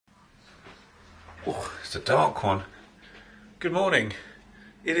Oh, it's a dark one. Good morning.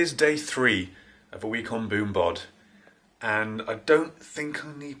 It is day 3 of a week on Boombod, and I don't think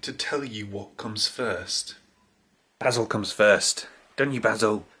I need to tell you what comes first. Basil comes first, don't you,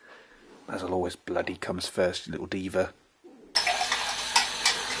 Basil? Basil always bloody comes first, you little diva.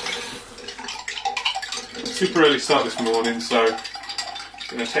 Super early start this morning, so I'm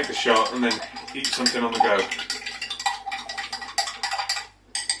going to take the shot and then eat something on the go.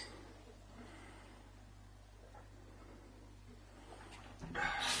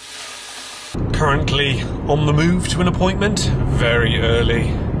 Currently on the move to an appointment, very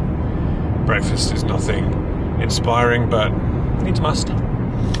early. Breakfast is nothing inspiring, but needs must. Oh,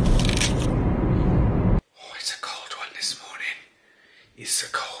 it's a cold one this morning. It's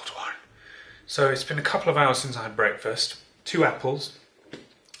a cold one. So it's been a couple of hours since I had breakfast. 2 apples.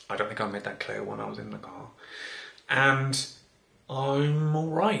 I don't think I made that clear when I was in the car. And I'm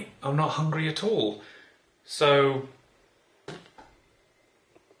alright. I'm not hungry at all. So...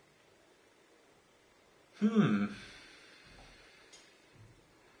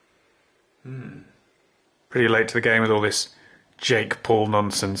 Pretty late to the game with all this Jake Paul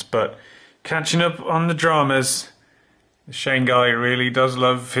nonsense, but catching up on the dramas. The Shane guy really does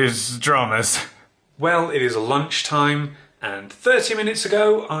love his dramas. Well, it is lunchtime, and 30 minutes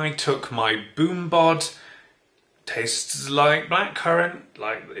ago I took my Boombod. Tastes like blackcurrant,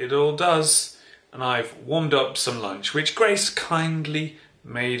 like it all does, and I've warmed up some lunch, which Grace kindly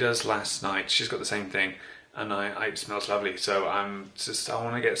made us last night. She's got the same thing, and it smells lovely, so I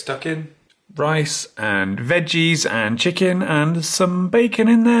want to get stuck in. Rice and veggies and chicken and some bacon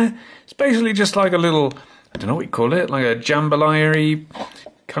in there. It's basically just like a little, I don't know what you call it, like a jambalaya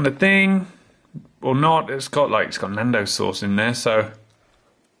kind of thing, or not. It's got Nando sauce in there, so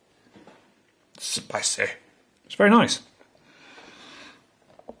spicy. It's very nice.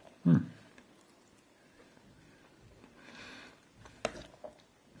 I'm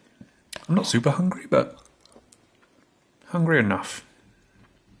not super hungry, but hungry enough.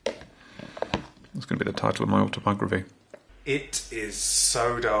 That's going to be the title of my autobiography. It is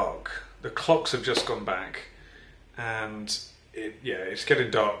so dark. The clocks have just gone back, and it's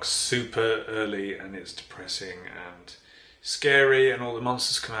getting dark super early, and it's depressing and scary, and all the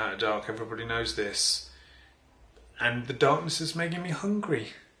monsters come out at dark. Everybody knows this, and the darkness is making me hungry.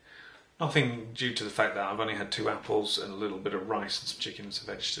 Nothing due to the fact that I've only had 2 apples and a little bit of rice and some chicken and some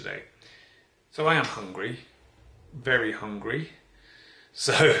veg today. So I am hungry, very hungry.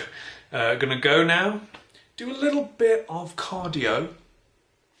 So, gonna go now, do a little bit of cardio,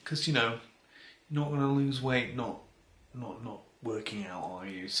 because you know, you're not gonna lose weight not working out, are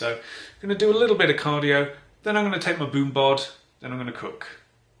you? So, gonna do a little bit of cardio, then I'm gonna take my Boombod, then I'm gonna cook.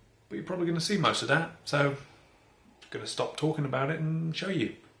 But you're probably gonna see most of that, so I'm gonna stop talking about it and show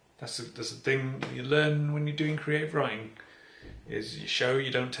you. That's the thing you learn when you're doing creative writing, is you show,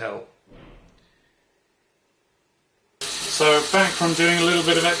 you don't tell. So back from doing a little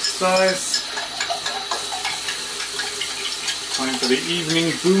bit of exercise. Time for the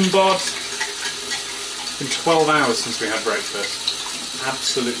evening Boombod. It's been 12 hours since we had breakfast.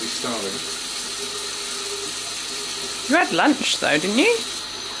 Absolutely starving. You had lunch though, didn't you?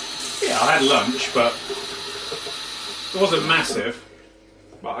 Yeah, I had lunch, but it wasn't massive.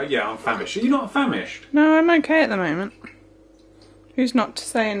 But yeah, I'm famished. Are you not famished? No, I'm okay at the moment. Who's not to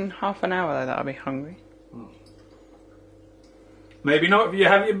say in half an hour though that I'll be hungry? Maybe not if you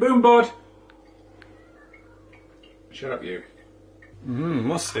have your Boombod. Shut up, you.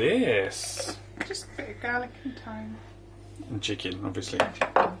 What's this? Just a bit of garlic and thyme. And chicken, obviously.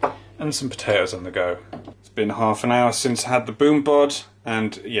 And some potatoes on the go. It's been half an hour since I had the Boombod,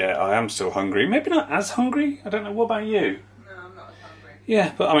 and yeah, I am still hungry. Maybe not as hungry. I don't know. What about you? No, I'm not as hungry.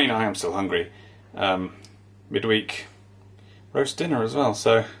 Yeah, but I mean, I am still hungry. Midweek roast dinner as well,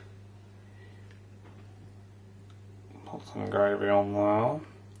 so... Put some gravy on there.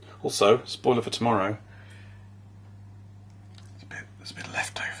 Also, spoiler for tomorrow. There's a bit of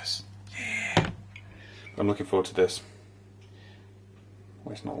leftovers. Yeah. I'm looking forward to this.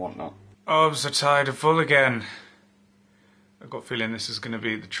 Waste not, want not. Oh, I'm so tired and full again. I've got a feeling this is going to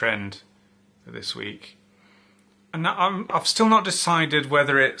be the trend for this week. And I've still not decided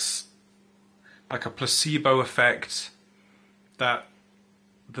whether it's like a placebo effect that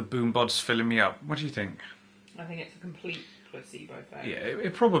the Boombod's filling me up. What do you think? I think it's a complete placebo effect. Yeah,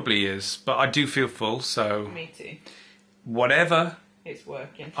 it probably is, but I do feel full, so... Me too. Whatever. It's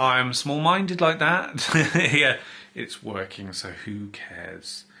working. I'm small-minded like that. Yeah, it's working, so who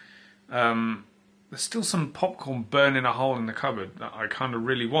cares? There's still some popcorn burning a hole in the cupboard that I kind of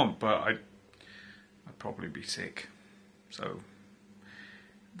really want, but I'd probably be sick. So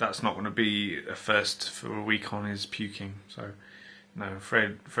that's not going to be a first for a week on his puking. So, no,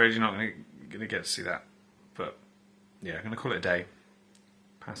 afraid you're not going to get to see that. But yeah, I'm going to call it a day.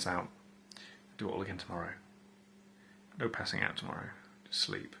 Pass out. Do it all again tomorrow. No passing out tomorrow. Just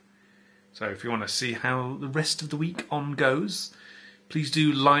sleep. So if you want to see how the rest of the week on goes, please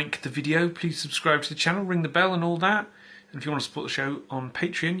do like the video. Please subscribe to the channel, ring the bell and all that. And if you want to support the show on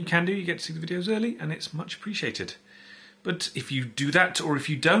Patreon, you can do. You get to see the videos early, and it's much appreciated. But if you do that, or if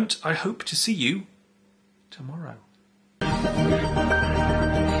you don't, I hope to see you tomorrow.